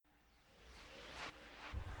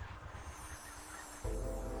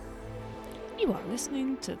You are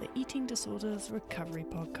listening to the Eating Disorders Recovery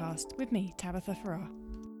Podcast with me, Tabitha Farrar.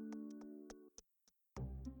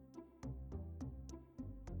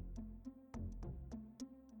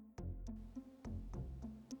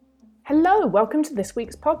 Hello, welcome to this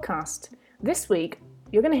week's podcast. This week,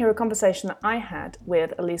 you're going to hear a conversation that I had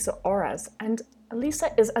with Elisa Oras, and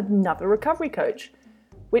Elisa is another recovery coach,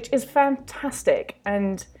 which is fantastic.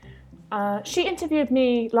 And she interviewed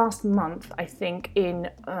me last month, I think, in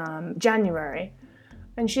January,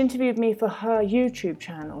 and she interviewed me for her YouTube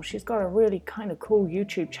channel. She's got a really kind of cool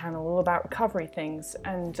YouTube channel all about recovery things,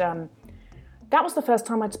 and that was the first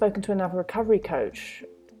time I'd spoken to another recovery coach,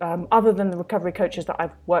 other than the recovery coaches that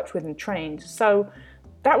I've worked with and trained. So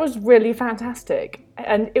that was really fantastic,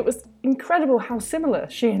 and it was incredible how similar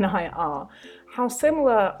she and I are. How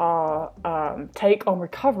similar our take on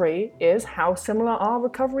recovery is, how similar our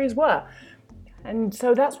recoveries were. And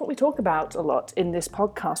so that's what we talk about a lot in this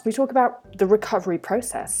podcast. We talk about the recovery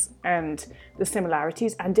process and the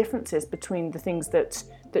similarities and differences between the things that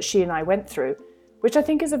she and I went through, which I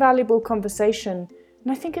think is a valuable conversation.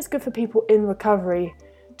 And I think it's good for people in recovery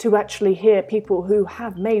to actually hear people who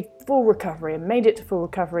have made full recovery and made it to full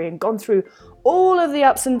recovery and gone through all of the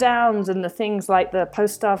ups and downs and the things like the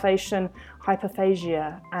post-starvation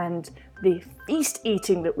hyperphagia and the feast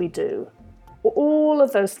eating that we do. All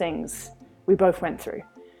of those things we both went through.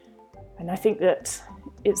 And I think that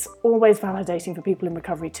it's always validating for people in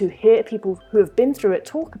recovery to hear people who have been through it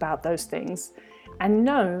talk about those things and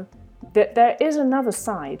know that there is another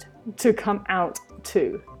side to come out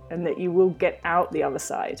to, and that you will get out the other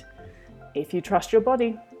side if you trust your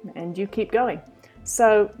body and you keep going.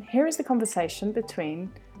 So here is the conversation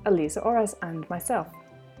between Elisa Oras and myself.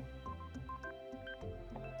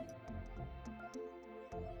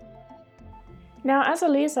 Now, as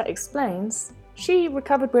Elisa explains, she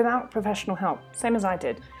recovered without professional help, same as I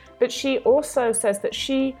did. But she also says that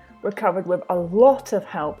she recovered with a lot of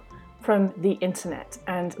help from the internet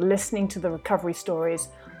and listening to the recovery stories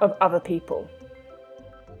of other people.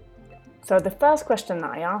 So the first question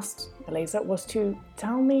that I asked Elisa was to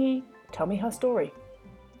tell me her story.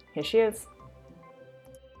 Here she is.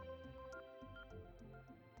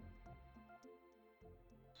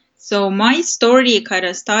 So my story kind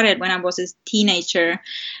of started when I was a teenager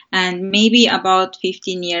and maybe about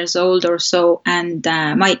 15 years old or so. And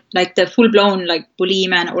the full-blown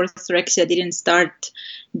bulimia and orthorexia didn't start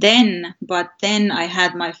then, but then I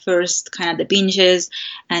had my first kind of the binges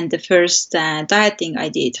and the first dieting I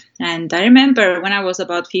did. And I remember when I was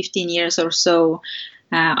about 15 years or so,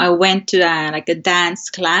 I went to a dance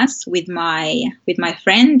class with my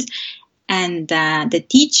friend. And the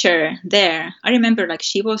teacher there, I remember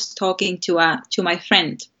she was talking to my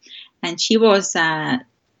friend, and she was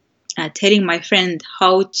telling my friend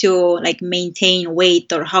how to maintain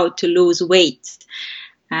weight or how to lose weight.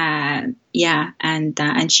 And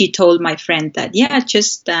she told my friend that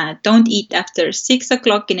just don't eat after 6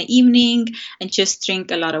 o'clock in the evening and just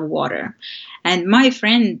drink a lot of water. And my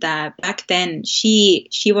friend back then, she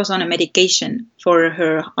was on a medication for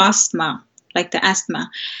her asthma, the asthma.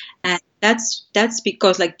 And that's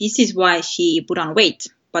because this is why she put on weight.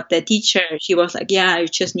 But the teacher, she was you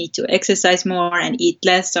just need to exercise more and eat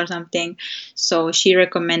less or something. So she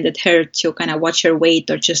recommended her to kind of watch her weight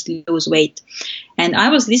or just lose weight. And I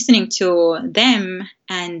was listening to them,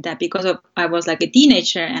 and because I was a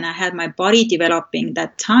teenager and I had my body developing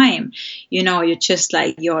that time, you just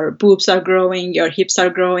your boobs are growing, your hips are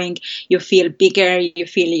growing, you feel bigger, you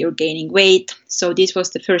feel you're gaining weight. So this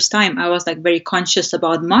was the first time I was very conscious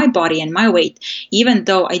about my body and my weight, even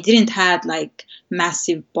though I didn't have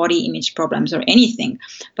massive body image problems or anything,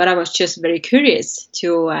 but I was just very curious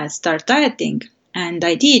to start dieting. And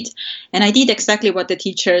I did. And I did exactly what the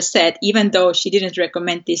teacher said, even though she didn't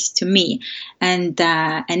recommend this to me. And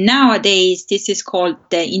nowadays, this is called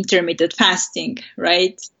the intermittent fasting,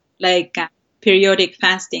 right? Periodic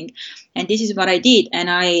fasting. And this is what I did. And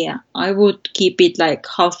I would keep it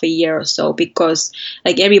half a year or so, because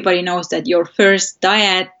everybody knows that your first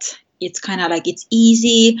diet, it's kind of it's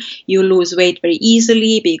easy. You lose weight very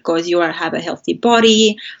easily because you have a healthy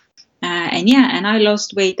body. And I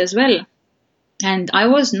lost weight as well. And I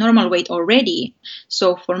was normal weight already.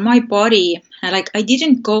 So for my body, I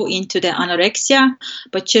didn't go into the anorexia,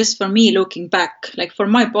 but just for me looking back, for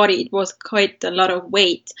my body, it was quite a lot of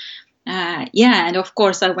weight. And of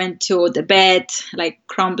course I went to the bed,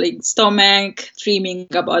 crumbling stomach, dreaming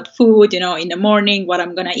about food, in the morning, what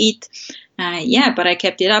I'm going to eat. But I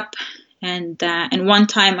kept it up. And one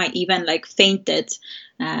time I even fainted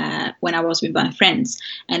when I was with my friends.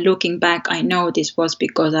 And looking back, I know this was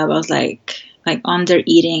because I was under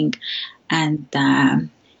eating, and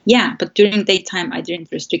Yeah, but during daytime, I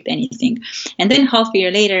didn't restrict anything. And then half a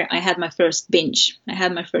year later, I had my first binge.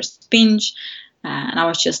 And I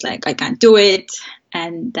was just like, I can't do it.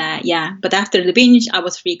 And yeah, but after the binge, I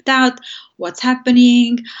was freaked out. What's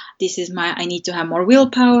happening? I need to have more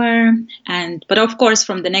willpower. But of course,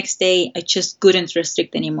 from the next day, I just couldn't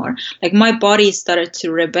restrict anymore. Like my body started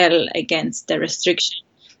to rebel against the restriction.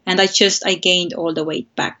 And I gained all the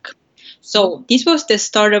weight back. So this was the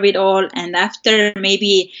start of it all. And after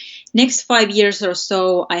maybe next 5 years or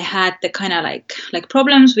so, I had the kind of like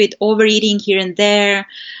problems with overeating here and there.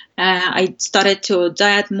 I started to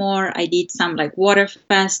diet more. I did some like water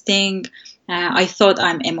fasting. I thought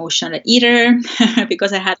I'm emotional eater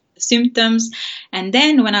because I had the symptoms. And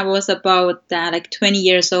then when I was about like 20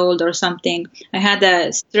 years old or something, I had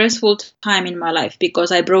a stressful time in my life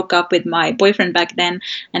because I broke up with my boyfriend back then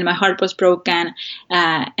and my heart was broken.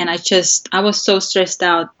 And I was so stressed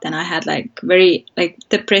out and I had like very like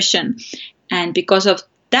depression. And because of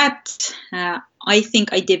that, I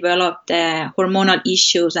think I developed hormonal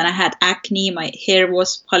issues and I had acne, my hair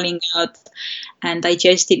was falling out and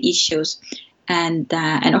digestive issues. And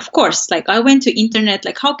of course, like I went to internet,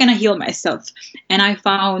 like how can I heal myself? And I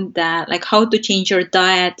found that like how to change your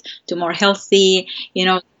diet to more healthy,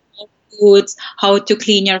 foods, how to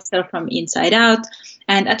clean yourself from inside out.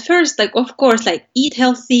 And at first, like, of course, like eat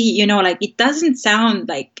healthy, like it doesn't sound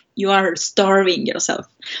like you are starving yourself.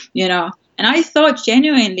 And I thought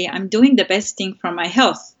genuinely I'm doing the best thing for my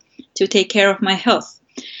health, to take care of my health.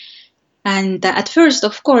 And at first,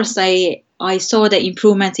 of course, I saw the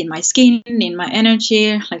improvements in my skin, in my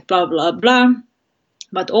energy, like blah, blah, blah.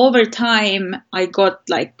 But over time, I got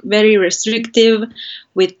like very restrictive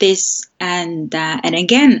with this. And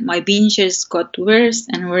again, my binges got worse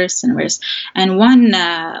and worse and worse. And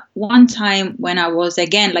one time when I was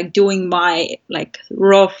again like doing my like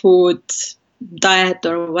raw food diet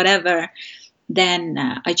or whatever, then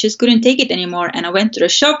I just couldn't take it anymore. And I went to the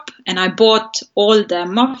shop and I bought all the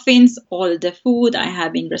muffins, all the food I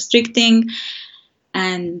have been restricting.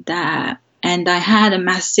 And I had a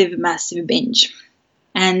massive, massive binge.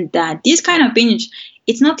 And this kind of binge,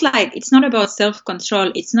 it's not about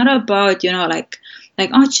self-control. It's not about,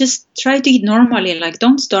 oh, just try to eat normally. Like,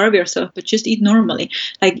 don't starve yourself, but just eat normally.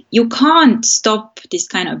 Like, you can't stop this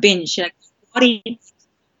kind of binge. Like,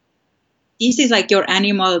 this is like your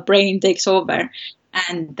animal brain takes over.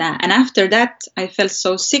 And after that, I felt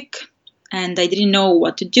so sick and I didn't know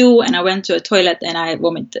what to do. And I went to a toilet and I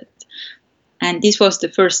vomited. And this was the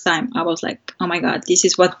first time I was like, oh my God, this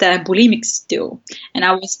is what the bulimics do. And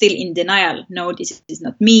I was still in denial. No, this is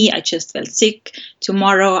not me. I just felt sick.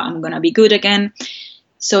 Tomorrow I'm going to be good again.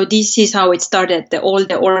 So this is how it started, all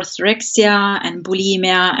the orthorexia and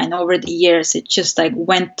bulimia. And over the years, it just like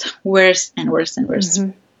went worse and worse and worse.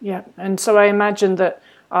 Mm-hmm. Yeah. And so I imagine that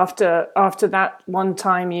after that one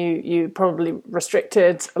time, you probably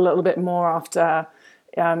restricted a little bit more after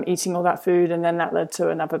eating all that food, and then that led to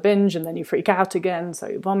another binge, and then you freak out again, so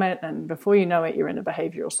you vomit, and before you know it, you're in a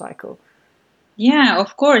behavioral cycle. Yeah,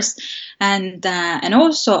 of course. And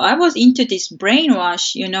also I was into this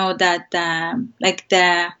brainwash, that like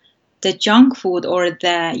the junk food or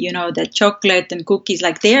the chocolate and cookies,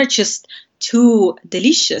 like they are just too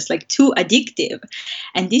delicious, like too addictive.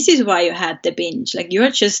 And this is why you had the binge. Like you're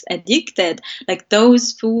just addicted. Like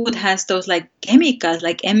those food has those like chemicals,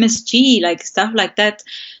 like MSG, like stuff like that.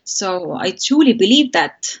 So I truly believe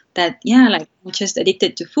that yeah, like I'm just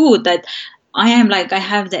addicted to food, that I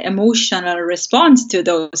have the emotional response to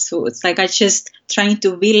those foods. Like I just trying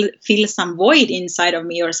to feel some void inside of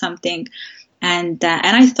me or something. And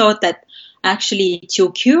I thought that actually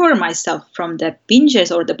to cure myself from the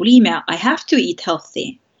binges or the bulimia, I have to eat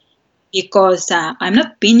healthy, because I'm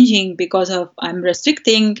not binging because I'm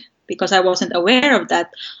restricting because I wasn't aware of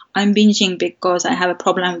that. I'm binging because I have a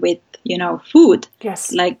problem with, food.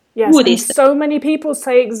 Yes. Like yes. food And is so many people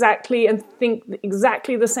say exactly and think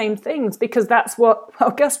exactly the same things, because guess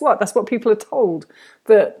what? That's what people are told,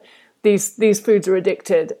 that these foods are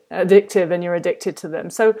addictive and you're addicted to them.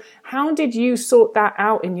 So how did you sort that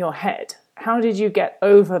out in your head? How did you get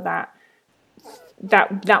over that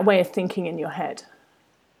way of thinking in your head?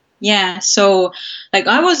 Yeah, so like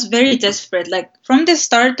I was very desperate. Like from the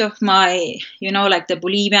start of my, like the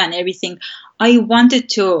bulimia and everything, I wanted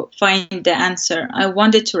to find the answer. I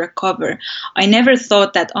wanted to recover. I never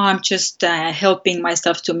thought that, oh, I'm just helping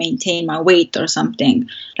myself to maintain my weight or something.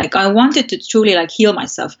 Like I wanted to truly like heal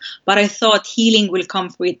myself, but I thought healing will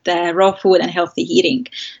come with raw food and healthy eating.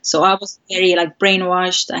 So I was very like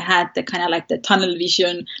brainwashed. I had the kind of like the tunnel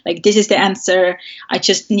vision, like this is the answer. I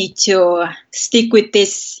just need to stick with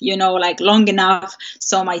this, like long enough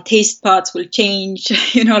so my taste buds will change,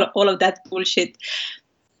 all of that bullshit.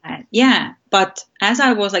 Yeah, but as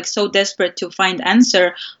I was like so desperate to find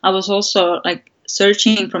answer, I was also like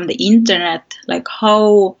searching from the internet, like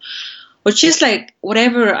how, or just like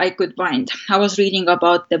whatever I could find. I was reading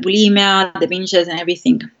about the bulimia, the binges, and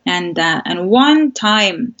everything. And one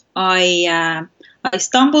time I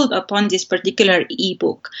stumbled upon this particular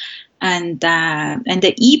ebook, and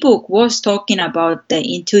the ebook was talking about the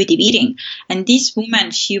intuitive eating. And this woman,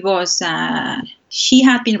 she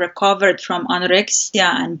had been recovered from anorexia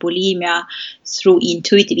and bulimia through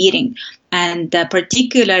intuitive eating, and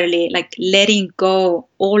particularly like letting go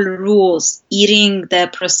all rules, eating the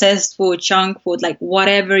processed food, junk food, like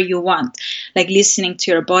whatever you want, like listening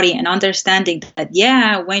to your body and understanding that,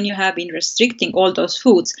 yeah, when you have been restricting all those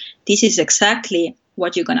foods, this is exactly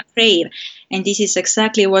what you're going to crave. And this is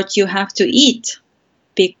exactly what you have to eat,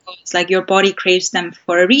 because like your body craves them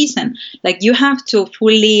for a reason. Like you have to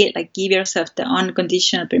fully like give yourself the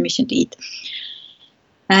unconditional permission to eat.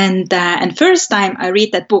 And first time I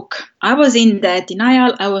read that book, I was in the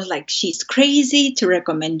denial. I was like, she's crazy to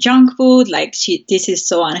recommend junk food. Like this is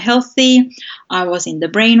so unhealthy. I was in the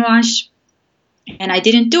brainwash, and I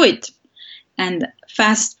didn't do it. And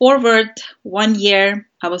fast forward 1 year,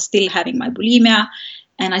 I was still having my bulimia,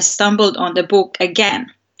 and I stumbled on the book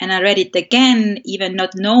again. And I read it again, even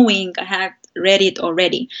not knowing I had read it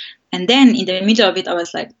already. And then in the middle of it, I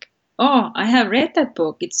was like, oh, I have read that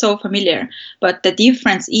book. It's so familiar. But the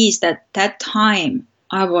difference is that time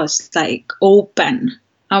I was like open.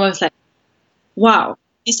 I was like, wow,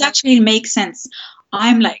 this actually makes sense.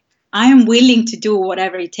 I'm willing to do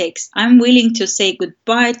whatever it takes. I'm willing to say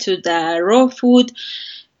goodbye to the raw food,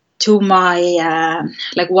 to my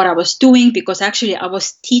like what I was doing, because actually I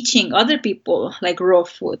was teaching other people like raw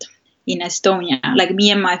food in Estonia. Like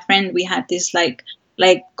me and my friend, we had this like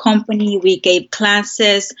company. We gave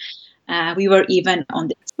classes. We were even on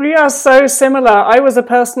the We are so similar. I was a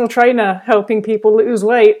personal trainer helping people lose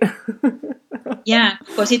weight. yeah,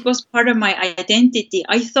 because it was part of my identity.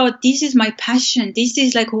 I thought this is my passion. This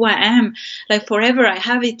is like who I am. Like forever, I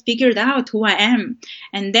have it figured out who I am.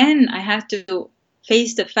 And then I had to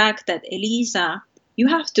face the fact that, Elisa, you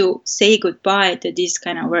have to say goodbye to this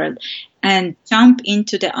kind of world and jump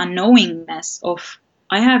into the unknowingness of,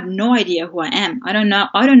 I have no idea who I am. I don't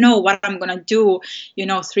know what I'm going to do,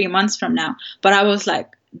 3 months from now. But I was like,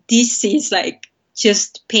 this is like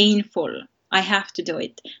just painful. I have to do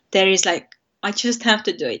it. There is like, I just have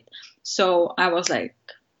to do it. So I was like,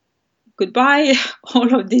 goodbye,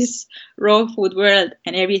 all of this raw food world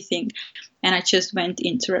and everything. And I just went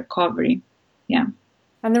into recovery. Yeah.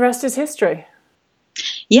 And the rest is history.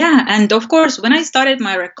 Yeah. And of course, when I started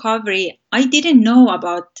my recovery, I didn't know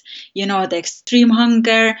about, the extreme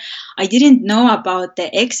hunger. I didn't know about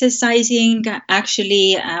the exercising.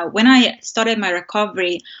 Actually, when I started my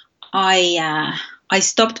recovery, I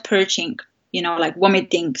stopped purging, like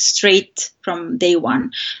vomiting straight from day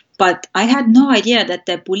one. But I had no idea that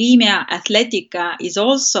the bulimia athletica is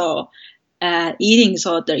also eating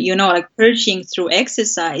disorder, like purging through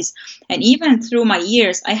exercise. And even through my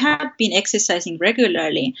years, I had been exercising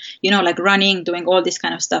regularly, like running, doing all this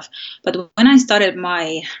kind of stuff. But when I started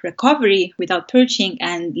my recovery without purging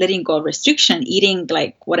and letting go of restriction, eating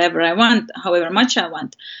like whatever I want, however much I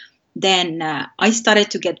want, then I started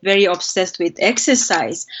to get very obsessed with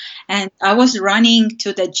exercise. And I was running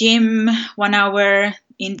to the gym 1 hour,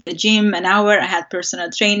 in the gym an hour. I had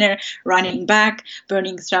personal trainer, running back,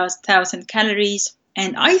 burning 1,000 calories.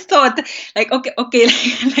 And I thought, like, okay,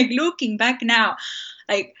 like looking back now,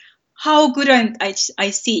 like, how couldn't I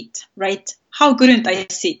see it, right? How couldn't I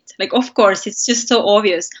see it? Like, of course, it's just so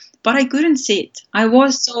obvious. But I couldn't see it. I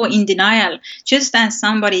was so in denial, just as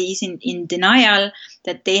somebody is in denial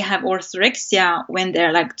that they have orthorexia when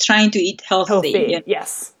they're like trying to eat healthy.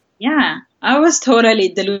 Yes. Yeah, I was totally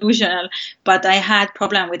delusional, but I had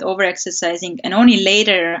problem with overexercising. And only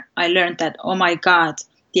later I learned that, oh my God,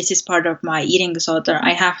 this is part of my eating disorder.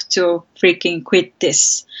 I have to freaking quit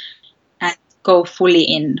this and go fully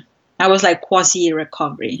in. I was like quasi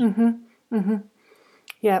recovery. Mm-hmm. Mm-hmm.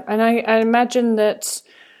 Yeah, and I imagine that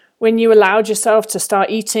when you allowed yourself to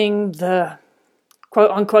start eating the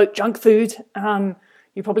quote-unquote junk food,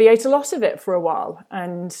 you probably ate a lot of it for a while.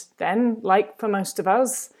 And then, like for most of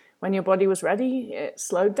us, when your body was ready, it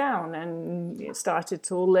slowed down and it started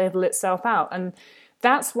to level itself out. And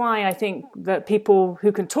that's why I think that people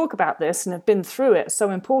who can talk about this and have been through it are so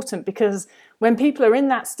important, because when people are in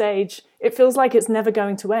that stage, it feels like it's never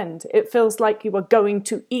going to end. It feels like you are going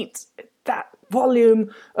to eat that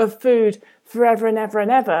volume of food forever and ever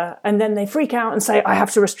and ever. And then they freak out and say, I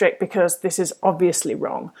have to restrict because this is obviously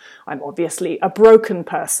wrong. I'm obviously a broken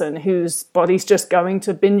person whose body's just going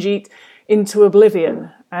to binge eat into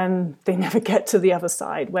oblivion. And they never get to the other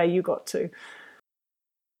side where you got to.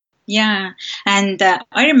 Yeah. And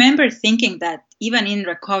I remember thinking that even in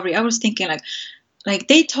recovery, I was thinking like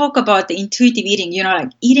they talk about the intuitive eating,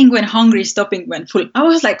 like eating when hungry, stopping when full. I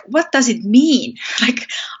was like, what does it mean? Like,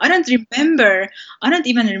 I don't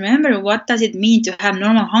even remember what does it mean to have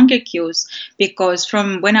normal hunger cues, because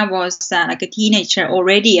from when I was like a teenager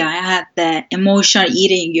already, I had the emotional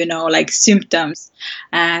eating, like symptoms,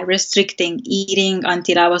 restricting eating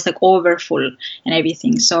until I was like overfull and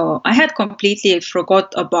everything. So I had completely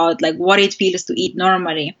forgot about like what it feels to eat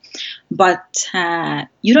normally. But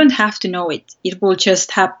you don't have to know it. It will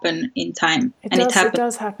just happen in time. It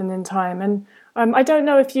does happen in time. And I don't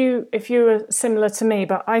know if you were similar to me,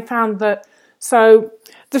 but I found that, so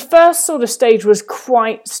the first sort of stage was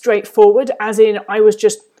quite straightforward, as in I was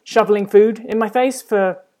just shoveling food in my face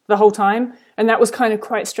for the whole time. And that was kind of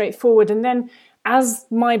quite straightforward. And then as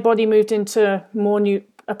my body moved into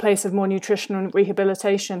a place of more nutritional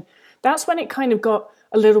rehabilitation, that's when it kind of got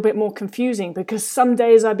a little bit more confusing, because some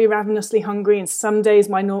days I'd be ravenously hungry and some days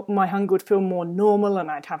my hunger would feel more normal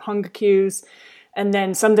and I'd have hunger cues. And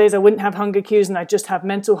then some days I wouldn't have hunger cues and I'd just have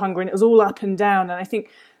mental hunger, and it was all up and down. And I think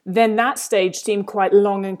then that stage seemed quite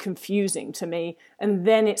long and confusing to me. And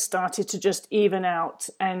then it started to just even out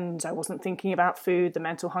and I wasn't thinking about food. The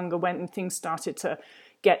mental hunger went and things started to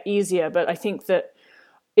get easier. But I think that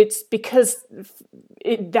it's because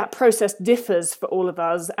that process differs for all of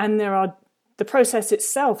us, and the process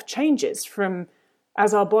itself changes from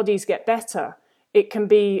as our bodies get better. It can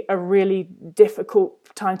be a really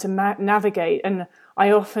difficult time to navigate. And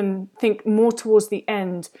I often think more towards the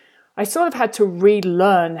end, I sort of had to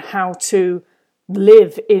relearn how to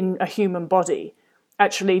live in a human body,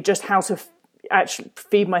 actually just how to actually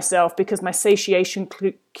feed myself, because my satiation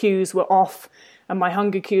cues were off and my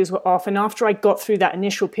hunger cues were off. And after I got through that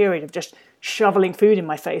initial period of just shoveling food in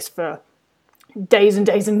my face for days and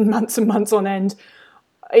days and months on end,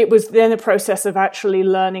 it was then a process of actually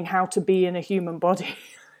learning how to be in a human body.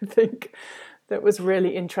 I think that was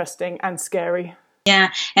really interesting and scary. Yeah,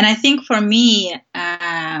 and I think for me,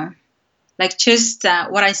 like just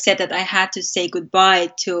what I said, that I had to say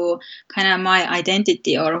goodbye to kind of my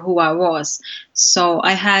identity or who I was. So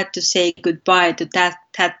I had to say goodbye to that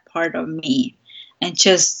part of me and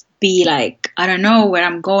just be like, I don't know where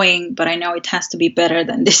I'm going, but I know it has to be better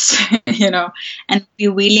than this, and be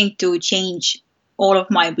willing to change all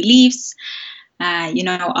of my beliefs,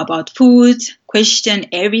 about food, question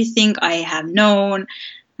everything I have known.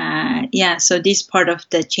 So this part of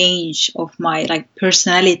the change of my like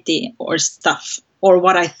personality or stuff, or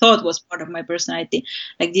what I thought was part of my personality,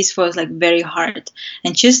 like this was like very hard.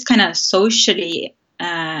 And just kind of socially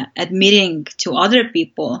admitting to other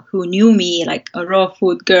people who knew me like a raw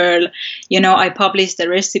food girl. I published a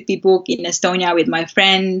recipe book in Estonia with my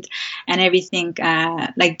friend and everything.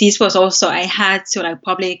 Like this was also, I had to like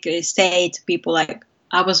publicly say to people like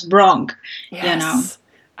I was wrong, Yes.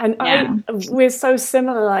 And we're so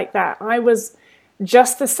similar like that. I was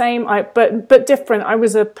just the same, but different. I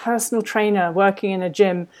was a personal trainer working in a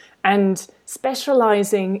gym and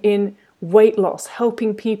specializing in weight loss,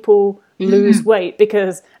 helping people lose weight,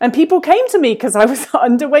 and people came to me because I was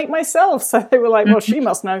underweight myself. So they were like, well, she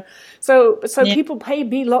must know. So people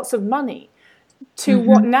paid me lots of money to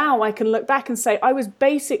what now I can look back and say, I was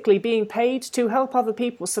basically being paid to help other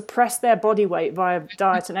people suppress their body weight via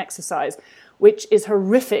diet and exercise, which is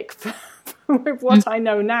horrific. With what I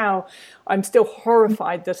know now, I'm still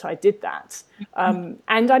horrified that I did that. And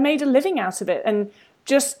I made a living out of it. And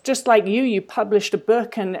just like you published a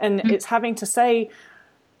book, and it's having to say,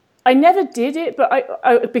 I never did it, but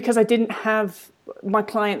I because I didn't have my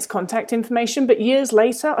clients' contact information. But years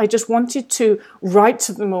later, I just wanted to write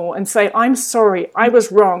to them all and say, I'm sorry, I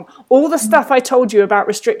was wrong. All the stuff I told you about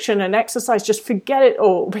restriction and exercise, just forget it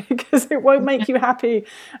all, because it won't make you happy.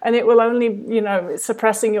 And it will only, it's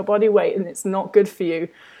suppressing your body weight, and it's not good for you.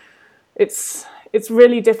 It's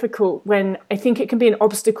really difficult when I think it can be an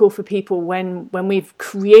obstacle for people when we've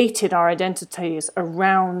created our identities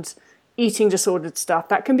around eating disordered stuff.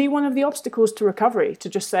 That can be one of the obstacles to recovery, to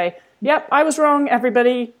just say, yep, I was wrong,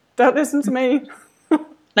 everybody, don't listen to me.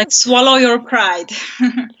 Like swallow your pride.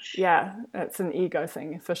 Yeah, it's an ego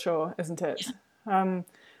thing for sure, isn't it?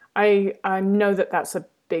 I know that that's a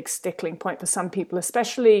big stickling point for some people,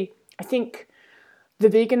 especially I think the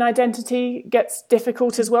vegan identity gets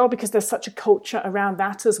difficult as well because there's such a culture around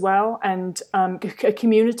that as well, and a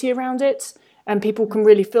community around it, and people can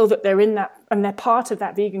really feel that they're in that and they're part of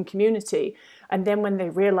that vegan community. And then when they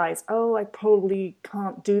realize, oh, I probably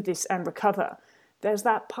can't do this and recover, there's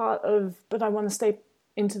that part of, but I want to stay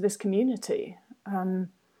into this community. And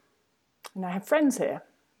I have friends here,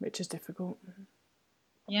 which is difficult.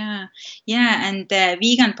 Yeah, yeah, and the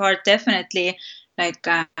vegan part definitely like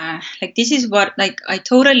this is what like I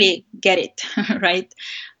totally get it, right?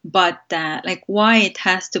 But like why it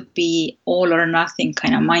has to be all or nothing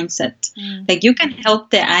kind of mindset. Like you can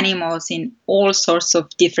help the animals in all sorts of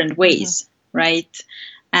different ways, right?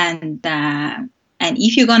 And and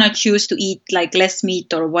if you're gonna choose to eat like less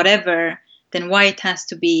meat or whatever, then why it has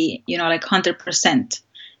to be, you know, like 100%?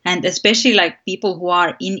 And especially like people who are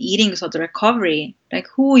in eating disorder recovery, like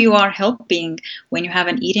who you are helping when you have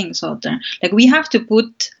an eating disorder. Like we have to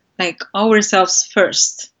put like ourselves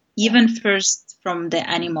first, even first from the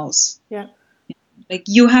animals. Yeah. Like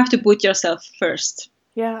you have to put yourself first.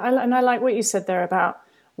 Yeah, and I like what you said there about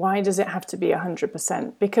why does it have to be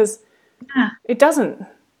 100%? Because it doesn't.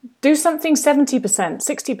 Do something 70%,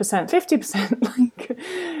 60%, 50%. Like,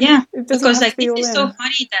 yeah, it doesn't because have like to be this all is in. so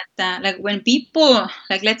funny that like when people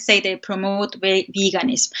like let's say they promote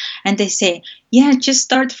veganism and they say yeah just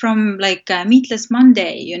start from like meatless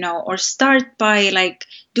Monday, you know, or start by like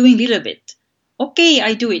doing a little bit. Okay,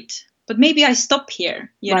 I do it, but maybe I stop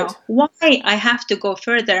here. You Right. know why I have to go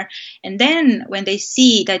further? And then when they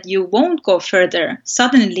see that you won't go further,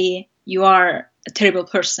 suddenly you are a terrible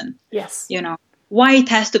person. Yes. You know why it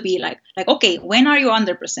has to be like okay, when are you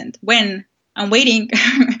 100%? When I'm waiting.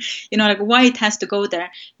 You know, like why it has to go there.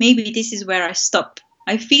 Maybe this is where I stop.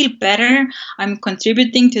 I feel better. I'm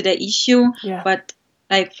contributing to the issue. Yeah. But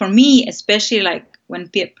like for me, especially like when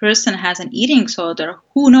a person has an eating disorder,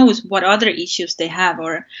 who knows what other issues they have,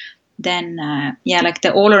 or then yeah, like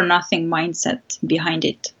the all or nothing mindset behind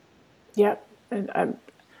it. Yeah. And,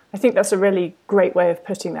 I think that's a really great way of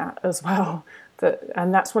putting that as well.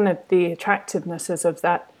 And that's one of the attractivenesses of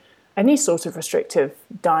that any sort of restrictive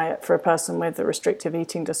diet for a person with a restrictive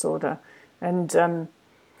eating disorder. And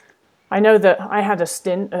I know that I had a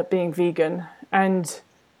stint at being vegan, and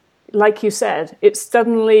like you said, it's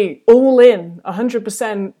suddenly all in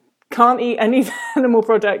 100%. Can't eat any animal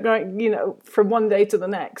product, going, you know, from one day to the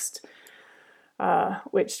next.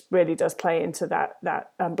 Which really does play into that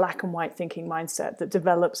black and white thinking mindset that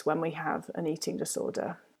develops when we have an eating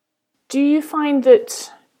disorder. Do you find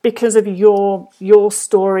that because of your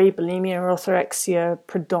story, bulimia, orthorexia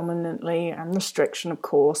predominantly, and restriction, of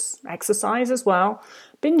course, exercise as well,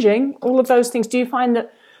 binging, all of those things, do you find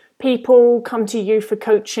that people come to you for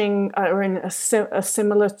coaching or in a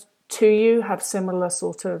similar to you, have similar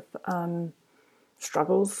sort of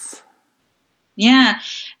struggles? Yeah,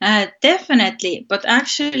 definitely. But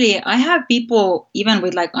actually, I have people even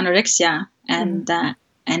with like anorexia and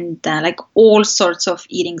like all sorts of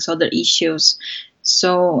eating disorder issues.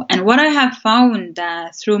 So, and what I have found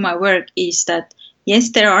through my work is that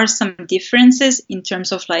yes, there are some differences in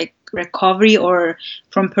terms of like recovery or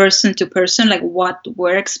from person to person, like what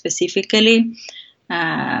works specifically.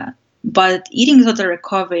 Uh, but eating disorder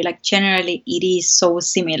recovery, like generally, it is so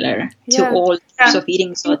similar to Yeah. all types of eating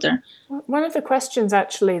disorder. One of the questions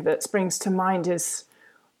actually that springs to mind is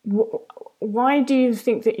why do you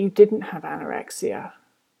think that you didn't have anorexia?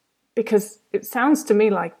 Because it sounds to me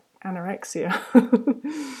like anorexia.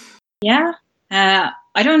 Yeah,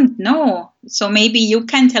 I don't know. So maybe you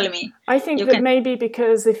can tell me. I think You that can. maybe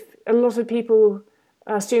because if a lot of people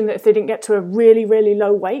assume that if they didn't get to a really, really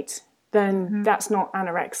low weight, then that's not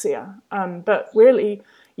anorexia. But really,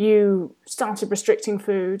 you started restricting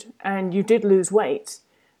food and you did lose weight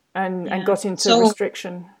and Yeah. got into So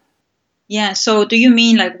restriction. yeah. So do you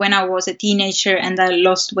mean like when I was a teenager and I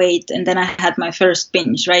lost weight and then I had my first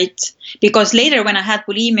binge, right? Because later when I had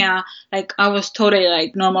bulimia, like I was totally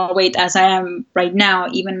like normal weight as I am right now,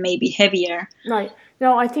 even maybe heavier. Right.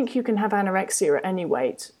 No, I think you can have anorexia at any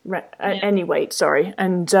weight. Yeah. Any weight, sorry.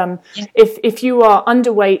 And Yeah. if you are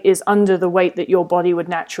underweight, is under the weight that your body would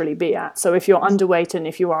naturally be at. So if you're underweight and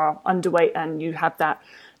if you are underweight and you have that,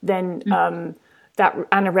 then that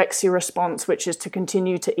anorexia response, which is to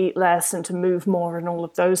continue to eat less and to move more and all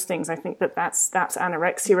of those things, I think that's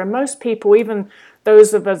anorexia. And most people, even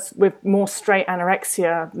those of us with more straight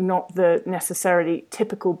anorexia, not the necessarily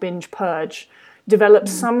typical binge purge, developed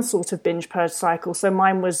some sort of binge purge cycle. So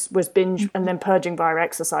mine was binge and then purging via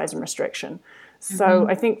exercise and restriction. So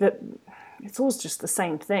I think that it's always just the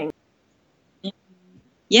same thing.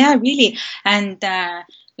 Yeah, really. And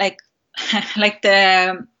like like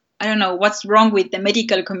the I don't know what's wrong with the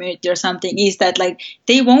medical community or something is that like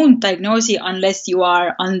they won't diagnose you unless you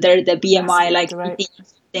are under the BMI Massively like underweight. 18 or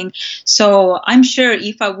something. So I'm sure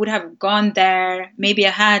if I would have gone there, maybe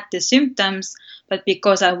I had the symptoms, but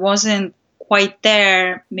because I wasn't quite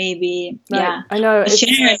there, maybe Right. I know.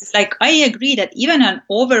 like I agree that even an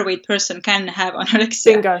overweight person can have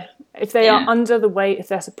anorexia. Bingo. If they are under the weight, if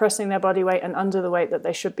they're suppressing their body weight and under the weight that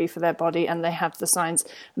they should be for their body, and they have the signs,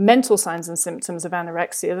 mental signs and symptoms of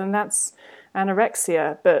anorexia, then that's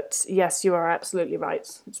anorexia. But yes, you are absolutely right.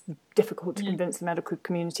 It's difficult to convince the medical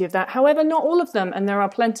community of that. However, not all of them, and there are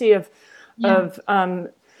plenty of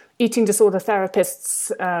eating disorder therapists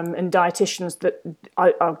and dietitians that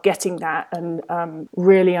are getting that and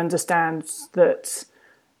really understand that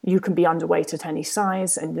you can be underweight at any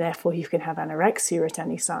size, and therefore you can have anorexia at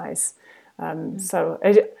any size. So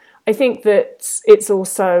I think that it's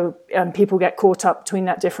also people get caught up between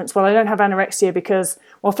that difference. Well, I don't have anorexia because,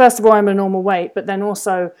 well, first of all, I'm a normal weight, but then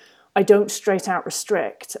also I don't straight out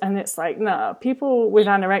restrict. And it's like, no, people with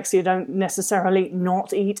anorexia don't necessarily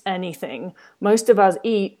not eat anything. Most of us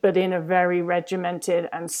eat, but in a very regimented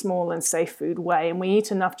and small and safe food way. And we eat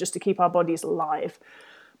enough just to keep our bodies alive,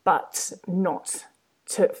 but not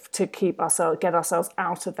to get ourselves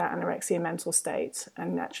out of that anorexia mental state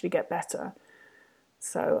and actually get better.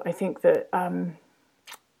 So I think that, and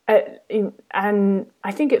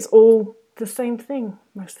I think it's all the same thing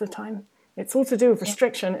most of the time. It's all to do with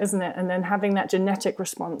restriction, isn't it? And then having that genetic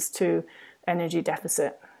response to energy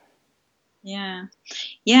deficit. Yeah.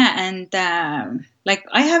 And like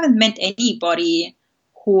I haven't met anybody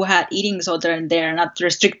who had eating disorder and they're not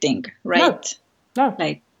restricting, right? No.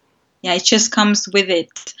 Like, yeah, it just comes with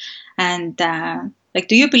it. And like,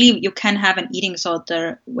 do you believe you can have an eating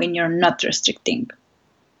disorder when you're not restricting?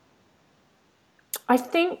 I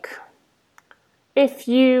think if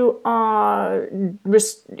you are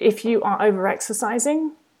over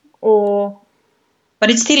exercising, but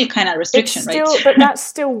it's still kind of restriction, right? But that's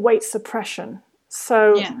still weight suppression.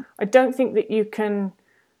 So I don't think that you can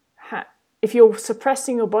if you're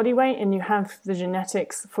suppressing your body weight and you have the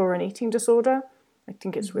genetics for an eating disorder, I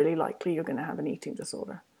think it's really likely you're going to have an eating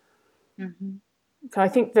disorder. So I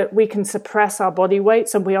think that we can suppress our body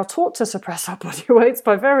weights, and we are taught to suppress our body weights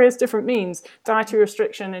by various different means, dietary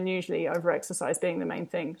restriction and usually over-exercise being the main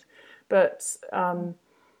things. But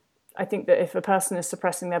I think that if a person is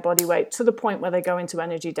suppressing their body weight to the point where they go into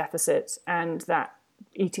energy deficit and that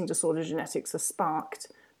eating disorder genetics are sparked,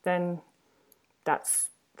 then that's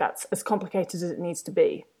as complicated as it needs to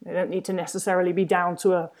be. They don't need to necessarily be down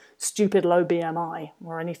to a stupid low BMI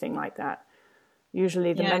or anything like that.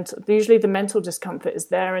 Usually the mental discomfort is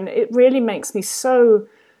there, and it really makes me so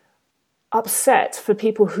upset for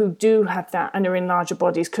people who do have that and are in larger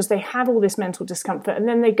bodies, because they have all this mental discomfort and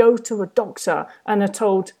then they go to a doctor and are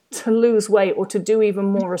told to lose weight or to do even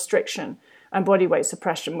more restriction and body weight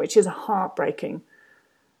suppression, which is heartbreaking.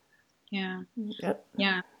 Yeah.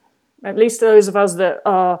 At least those of us that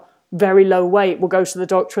are very low weight will go to the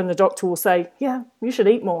doctor and the doctor will say, yeah, you should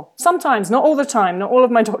eat more. Sometimes, not all the time. Not all of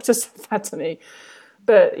my doctors said that to me.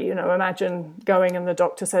 But, imagine going and the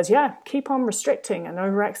doctor says, yeah, keep on restricting and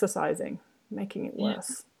over-exercising, making it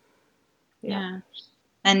worse. Yeah.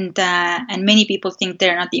 And many people think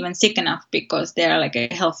they're not even sick enough because they're like a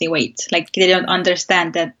healthy weight. Like they don't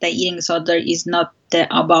understand that the eating disorder is not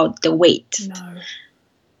about the weight.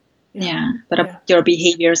 No. But about your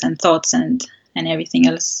behaviors and thoughts and everything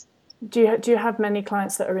else. Do you have many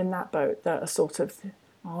clients that are in that boat that are sort of,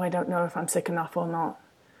 I don't know if I'm sick enough or not,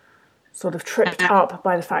 sort of tripped up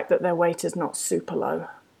by the fact that their weight is not super low?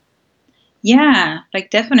 Yeah, like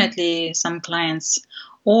definitely some clients.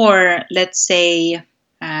 Or let's say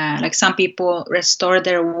like some people restore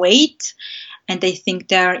their weight and they think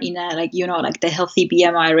they're in a like the healthy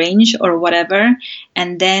BMI range or whatever,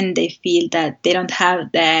 and then they feel that they don't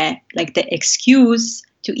have the excuse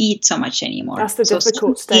to eat so much anymore. That's the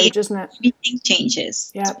difficult stage, isn't it? Everything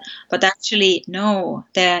changes. Yeah. But actually, no,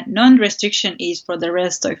 the non-restriction is for the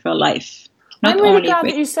rest of your life. I'm really glad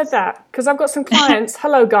that you said that, because I've got some clients,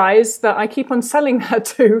 hello guys, that I keep on selling that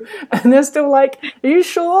to, and they're still like, are you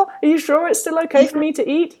sure? Are you sure it's still okay for me to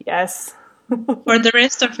eat? Yes. For the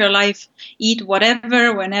rest of your life, eat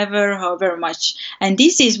whatever, whenever, however much. And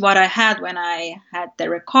this is what I had when I had the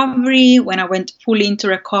recovery, when I went fully into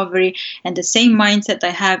recovery, and the same mindset I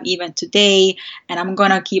have even today. And I'm going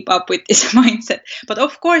to keep up with this mindset. But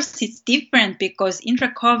of course, it's different because in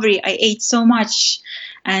recovery, I ate so much.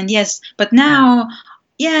 And yes, but now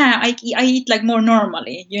I eat like more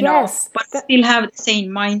normally, Yes, but still have the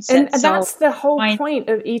same and mindset. So that's the whole mind, point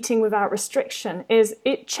of eating without restriction is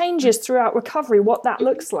it changes throughout recovery what that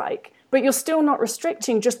looks like, but you're still not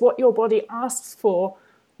restricting, just what your body asks for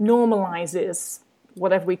normalizes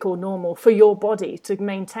whatever we call normal for your body to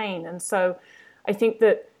maintain. And so I think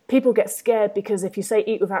that people get scared because if you say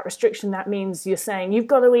eat without restriction, that means you're saying you've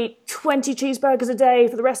got to eat 20 cheeseburgers a day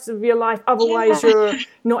for the rest of your life, otherwise you're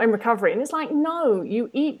not in recovery. And it's like, no, you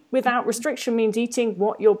eat without restriction means eating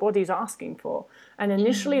what your body's asking for. And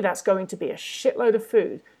initially that's going to be a shitload of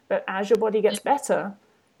food, but as your body gets better,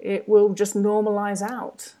 it will just normalize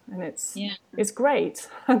out, and it's great.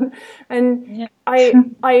 And yeah.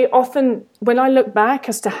 I often, when I look back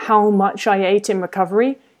as to how much I ate in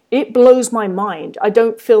recovery, it blows my mind. I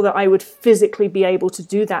don't feel that I would physically be able to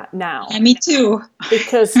do that now. Yeah, me too.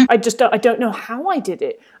 Because I don't know how I did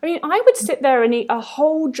it. I mean, I would sit there and eat a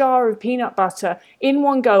whole jar of peanut butter in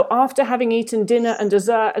one go after having eaten dinner and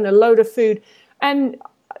dessert and a load of food, and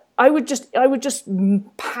I would just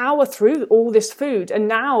power through all this food. And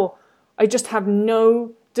now I just have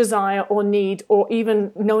no desire or need or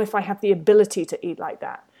even know if I have the ability to eat like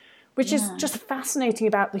that, which is just fascinating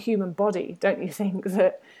about the human body, don't you think?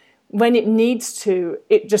 That when it needs to,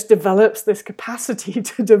 it just develops this capacity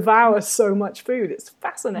to devour so much food. It's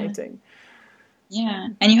fascinating. Yeah,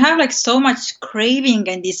 and you have like so much craving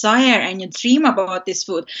and desire and you dream about this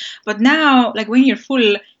food. But now, like when you're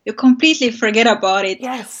full, you completely forget about it.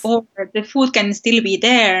 Yes. Or the food can still be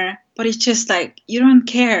there, but it's just like you don't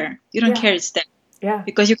care. You don't care it's there. Yeah.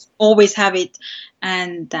 Because you always have it.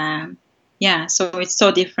 And so it's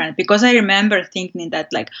so different. Because I remember thinking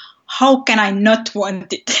that like, how can I not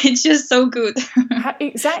want it? It's just so good.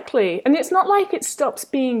 Exactly. And it's not like it stops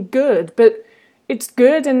being good, but it's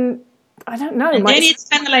good, and I don't know. And then it's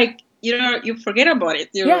kind of like, you forget about it.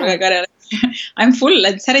 I'm full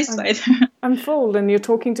and satisfied. I'm full, and you're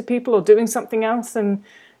talking to people or doing something else, and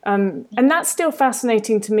that's still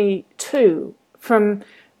fascinating to me too. From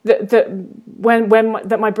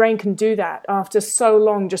that my brain can do that after so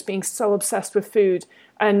long, just being so obsessed with food.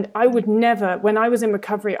 And I would never, when I was in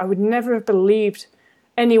recovery, I would never have believed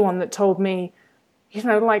anyone that told me,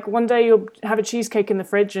 like one day you'll have a cheesecake in the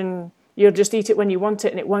fridge and you'll just eat it when you want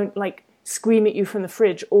it, and it won't like scream at you from the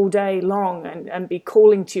fridge all day long and be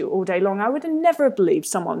calling to you all day long. I would have never believed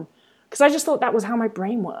someone, because I just thought that was how my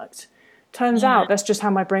brain worked. Turns out that's just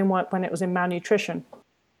how my brain worked when it was in malnutrition.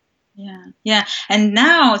 Yeah. And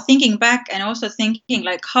now thinking back and also thinking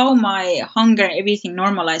like how my hunger, everything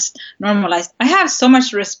normalized. I have so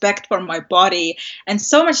much respect for my body and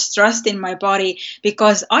so much trust in my body,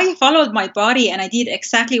 because I followed my body and I did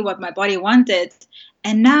exactly what my body wanted.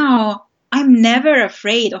 And now I'm never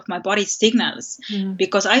afraid of my body's signals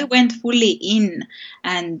because I went fully in.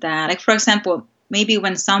 And like, for example, maybe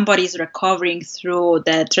when somebody is recovering through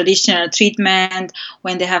the traditional treatment,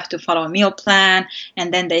 when they have to follow a meal plan,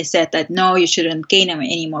 and then they said that, no, you shouldn't gain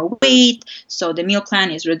any more weight, so the meal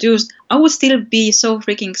plan is reduced, I would still be so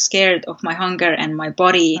freaking scared of my hunger and my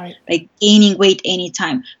body, like gaining weight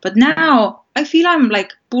anytime. But now I feel I'm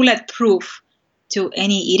like bulletproof to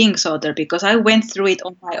any eating disorder, because I went through it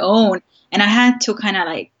on my own, and I had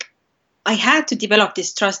to develop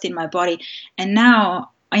this trust in my body. And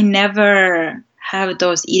now I never have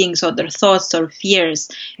those eating disorder thoughts or fears,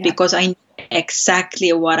 because I knew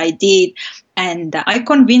exactly what I did, and I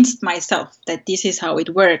convinced myself that this is how it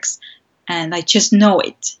works, and I just know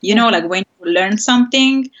it. Like when you learn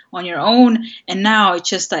something on your own, and now it's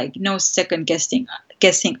just like no second guessing.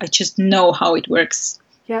 I just know how it works.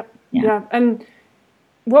 Yeah. And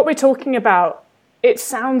what we're talking about, it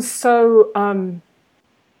sounds so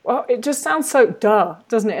well, it just sounds so duh,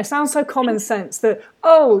 doesn't it? It sounds so common sense that,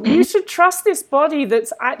 you should trust this body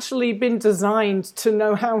that's actually been designed to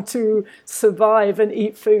know how to survive and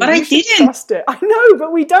eat food. But you should trust it. I know,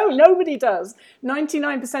 but we don't. Nobody does.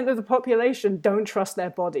 99% of the population don't trust their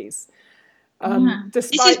bodies. Despite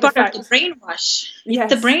this is part of the brainwash.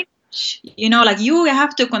 It's the brainwash. Like you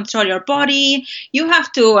have to control your body. You have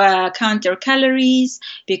to count your calories,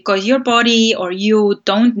 because your body or you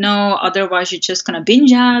don't know. Otherwise, you're just going to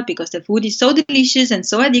binge out because the food is so delicious and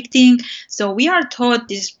so addicting. So we are taught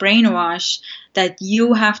this brainwash that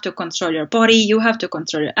you have to control your body. You have to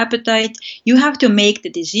control your appetite. You have to make the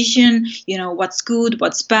decision, what's good,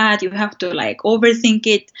 what's bad. You have to like overthink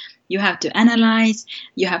it. You have to analyze,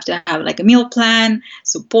 you have to have like a meal plan,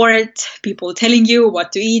 support, people telling you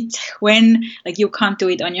what to eat, when, like you can't do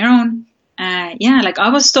it on your own. Like I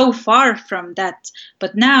was so far from that.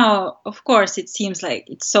 But now, of course, it seems like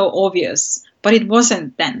it's so obvious, but it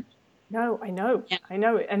wasn't then. No, I know. Yeah. I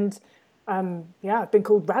know. And I've been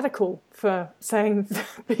called radical for saying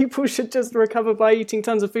people should just recover by eating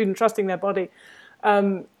tons of food and trusting their body.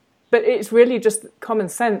 But it's really just common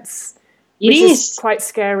sense, It which is is. quite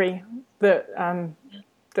scary that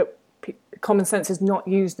common sense is not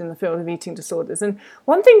used in the field of eating disorders. And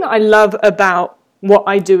one thing that I love about what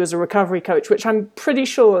I do as a recovery coach, which I'm pretty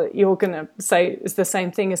sure you're going to say is the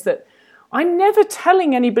same thing, is that I'm never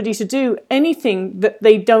telling anybody to do anything that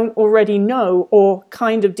they don't already know or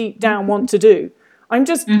kind of deep down want to do. I'm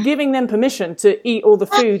just giving them permission to eat all the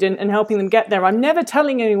food and helping them get there. I'm never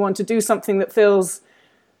telling anyone to do something that feels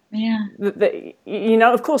that,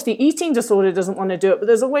 of course, the eating disorder doesn't want to do it, but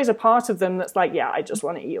there's always a part of them that's like, yeah, I just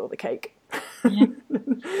want to eat all the cake.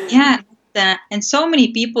 Yeah. And so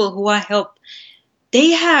many people who I help,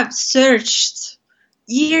 they have searched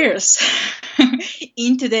years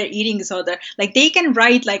into their eating disorder. Like they can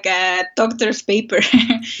write like a doctor's paper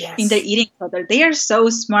in their eating disorder. They are so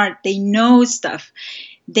smart. They know stuff.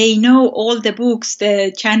 They know all the books,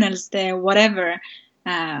 the channels, the whatever.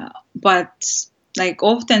 But like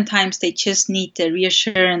oftentimes they just need the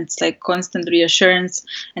reassurance, like constant reassurance,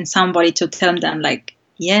 and somebody to tell them like,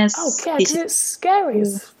 yes. Oh, yeah, because it's scary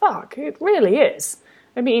as fuck. It really is.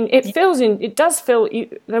 I mean, it does feel,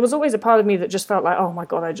 there was always a part of me that just felt like, oh my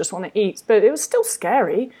God, I just want to eat. But it was still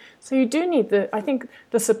scary. So you do need I think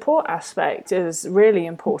the support aspect is really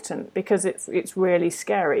important because it's really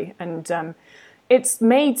scary. And it's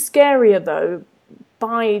made scarier, though,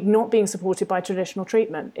 by not being supported by traditional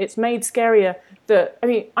treatment. It's made scarier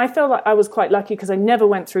I feel like I was quite lucky because I never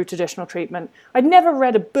went through traditional treatment. I'd never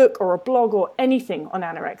read a book or a blog or anything on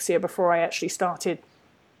anorexia before I actually started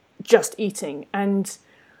just eating. And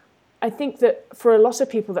I think that for a lot of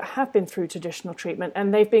people that have been through traditional treatment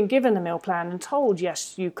and they've been given a meal plan and told,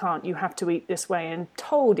 yes, you can't, you have to eat this way, and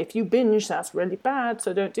told if you binge, that's really bad,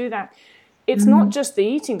 so don't do that. It's not just the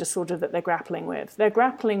eating disorder that they're grappling with. They're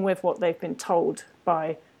grappling with what they've been told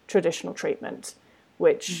by traditional treatment,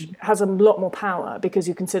 which has a lot more power because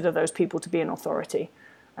you consider those people to be an authority.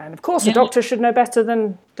 And of course, the doctor should know better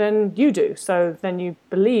than you do. So then you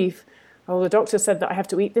believe, oh, the doctor said that I have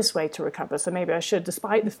to eat this way to recover, so maybe I should,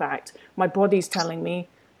 despite the fact my body's telling me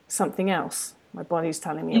something else. My body's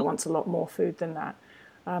telling me it wants a lot more food than that.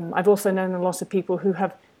 I've also known a lot of people who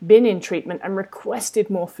have been in treatment and requested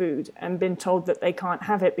more food and been told that they can't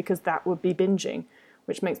have it because that would be binging,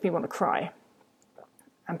 which makes me want to cry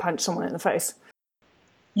and punch someone in the face.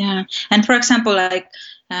 Yeah, and for example, like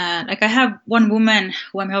I have one woman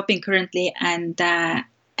who I'm helping currently, and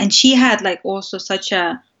she had like also such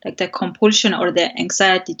a like the compulsion or the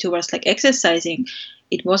anxiety towards like exercising.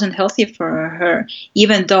 It wasn't healthy for her,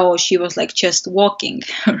 even though she was like just walking,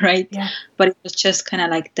 right? Yeah. But it was just kind of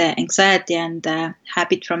like the anxiety and the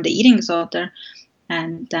habit from the eating disorder,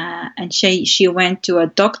 and she went to a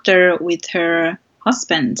doctor with her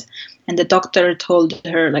husband, and the doctor told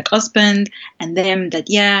her like husband and them that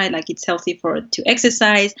like it's healthy for her to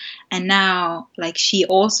exercise. And now like she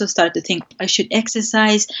also started to think, I should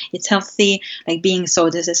exercise, it's healthy, like being so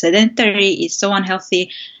sedentary is so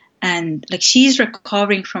unhealthy. And like she's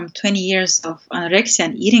recovering from 20 years of anorexia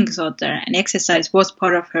and eating disorder, and exercise was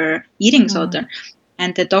part of her eating disorder.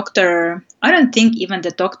 And the doctor, I don't think even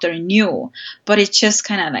the doctor knew, but it's just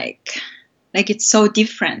kind of like it's so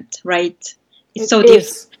different, right? It's so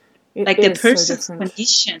different. Like the person's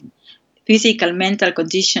condition, physical, mental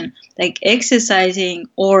condition, like exercising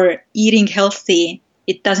or eating healthy,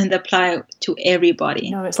 it doesn't apply to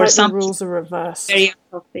everybody. No, it's like the rules are reversed. Very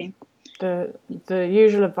unhealthy. The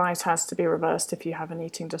usual advice has to be reversed if you have an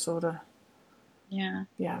eating disorder. Yeah.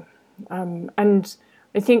 Yeah. And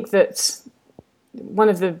I think that one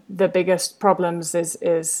of the biggest problems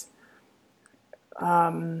is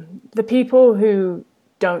the people who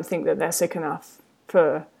don't think that they're sick enough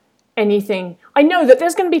for anything. I know that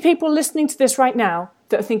there's going to be people listening to this right now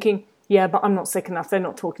that are thinking, yeah, but I'm not sick enough. They're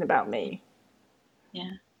not talking about me.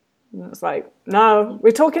 Yeah. And it's like, no,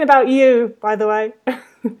 we're talking about you, by the way.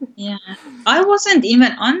 Yeah, I wasn't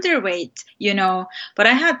even underweight, but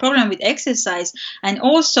I had problem with exercise. And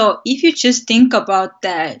also, if you just think about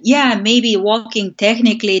that, maybe walking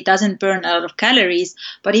technically doesn't burn a lot of calories,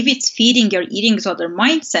 but if it's feeding your eating disorder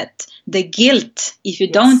mindset, the guilt if you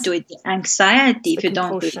don't do it, the anxiety if you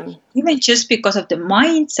don't do it, even just because of the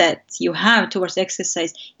mindset you have towards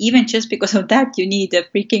exercise, even just because of that, you need a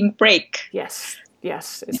freaking break. Yes,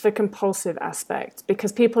 it's the compulsive aspect,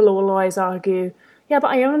 because people will always argue, yeah,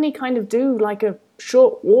 but I only kind of do like a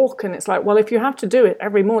short walk. And it's like, well, if you have to do it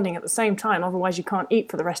every morning at the same time, otherwise you can't eat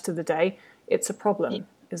for the rest of the day, it's a problem,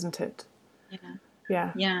 isn't it?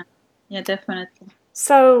 Yeah, definitely.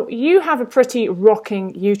 So you have a pretty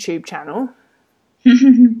rocking YouTube channel.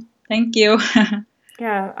 Thank you.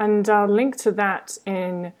 Yeah, and I'll link to that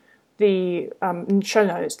in the show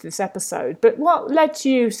notes to this episode. But what led to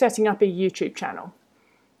you setting up a YouTube channel?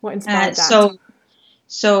 What inspired that?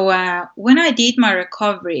 So when I did my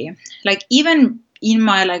recovery, like even in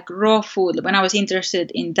my like raw food, when I was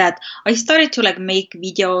interested in that, I started to like make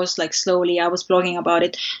videos like slowly. I was blogging about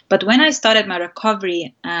it. But when I started my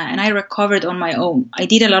recovery and I recovered on my own, I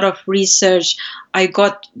did a lot of research. I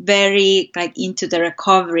got very like into the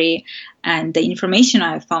recovery and the information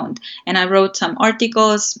I found, and I wrote some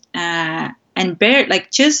articles. And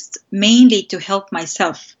like just mainly to help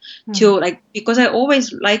myself to like, because I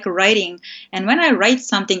always like writing, and when I write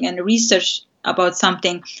something and research about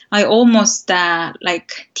something, I almost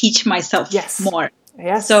like teach myself more.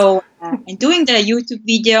 Yes. So in doing the YouTube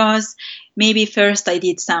videos, maybe first I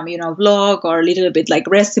did some, vlog or a little bit like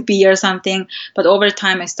recipe or something. But over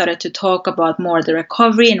time, I started to talk about more the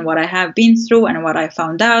recovery and what I have been through and what I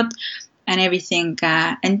found out and everything.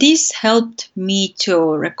 And this helped me to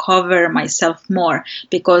recover myself more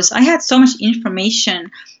because I had so much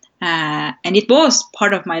information and it was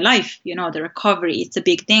part of my life, the recovery. It's a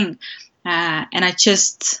big thing. And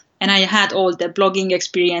I had all the blogging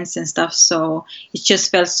experience and stuff. So it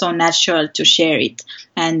just felt so natural to share it.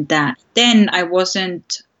 And then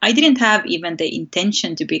I didn't have even the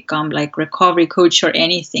intention to become like recovery coach or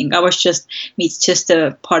anything. It's just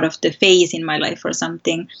a part of the phase in my life or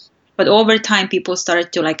something. But over time, people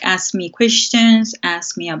started to like ask me questions,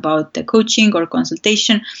 ask me about the coaching or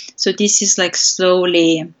consultation. So this is like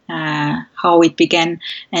slowly how it began.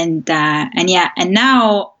 And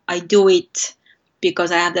now I do it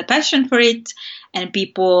because I have the passion for it, and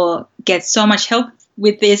people get so much help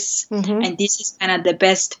with this. And this is kind of the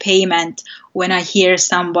best payment when I hear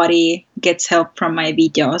somebody gets help from my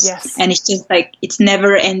videos. Yes. And it's just like, it's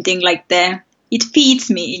never ending like it feeds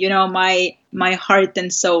me, my heart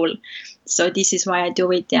and soul. So this is why I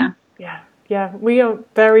do it. Yeah, we are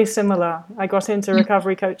very similar. I got into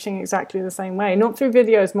recovery coaching exactly the same way, not through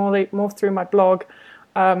videos, more through my blog.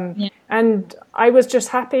 And I was just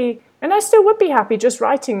happy, and I still would be happy just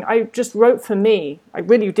writing. I just wrote for me. I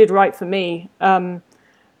really did write for me. And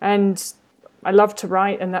I love to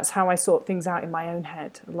write, and that's how I sort things out in my own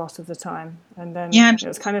head a lot of the time. And then it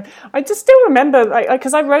was kind of, I just still remember,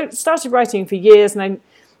 because I started writing for years, and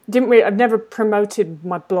I've never promoted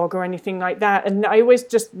my blog or anything like that. And I always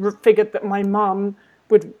just figured that my mum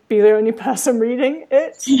would be the only person reading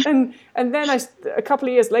it. And then a couple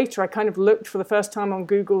of years later, I kind of looked for the first time on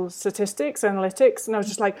Google Statistics, Analytics, and I was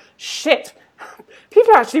just like, shit,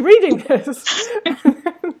 people are actually reading this.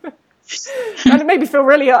 And it made me feel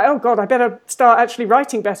really, oh God, I better start actually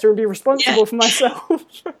writing better and be responsible for myself.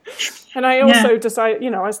 And I also decided,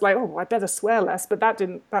 I was like, oh, I better swear less, but that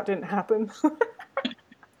didn't happen.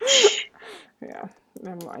 Yeah,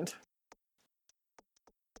 never mind.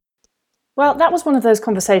 Well, that was one of those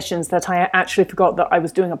conversations that I actually forgot that I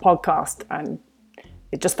was doing a podcast, and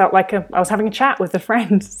it just felt like I was having a chat with a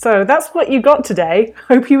friend. So that's what you got today.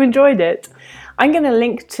 Hope you enjoyed it. I'm going to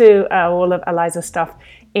link to all of Elisa's stuff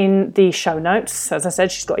in the show notes. As I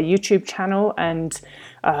said, she's got a YouTube channel, and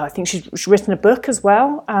I think she's written a book as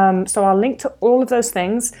well. So I'll link to all of those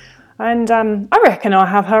things. And I reckon I'll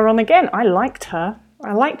have her on again. I liked her.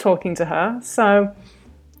 I like talking to her. So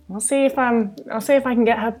I'll see if I can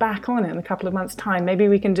get her back on in a couple of months' time. Maybe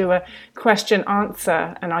we can do a question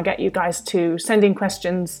answer, and I'll get you guys to send in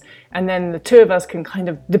questions, and then the two of us can kind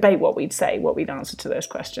of debate what we'd say, what we'd answer to those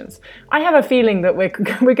questions. I have a feeling that we're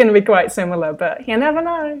going to be quite similar, but you never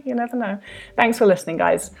know. You never know. Thanks for listening,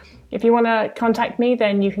 guys. If you want to contact me,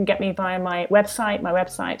 then you can get me via my website. My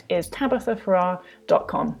website is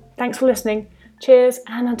tabithafarrar.com. Thanks for listening. Cheers,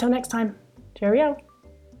 and until next time. Cheerio.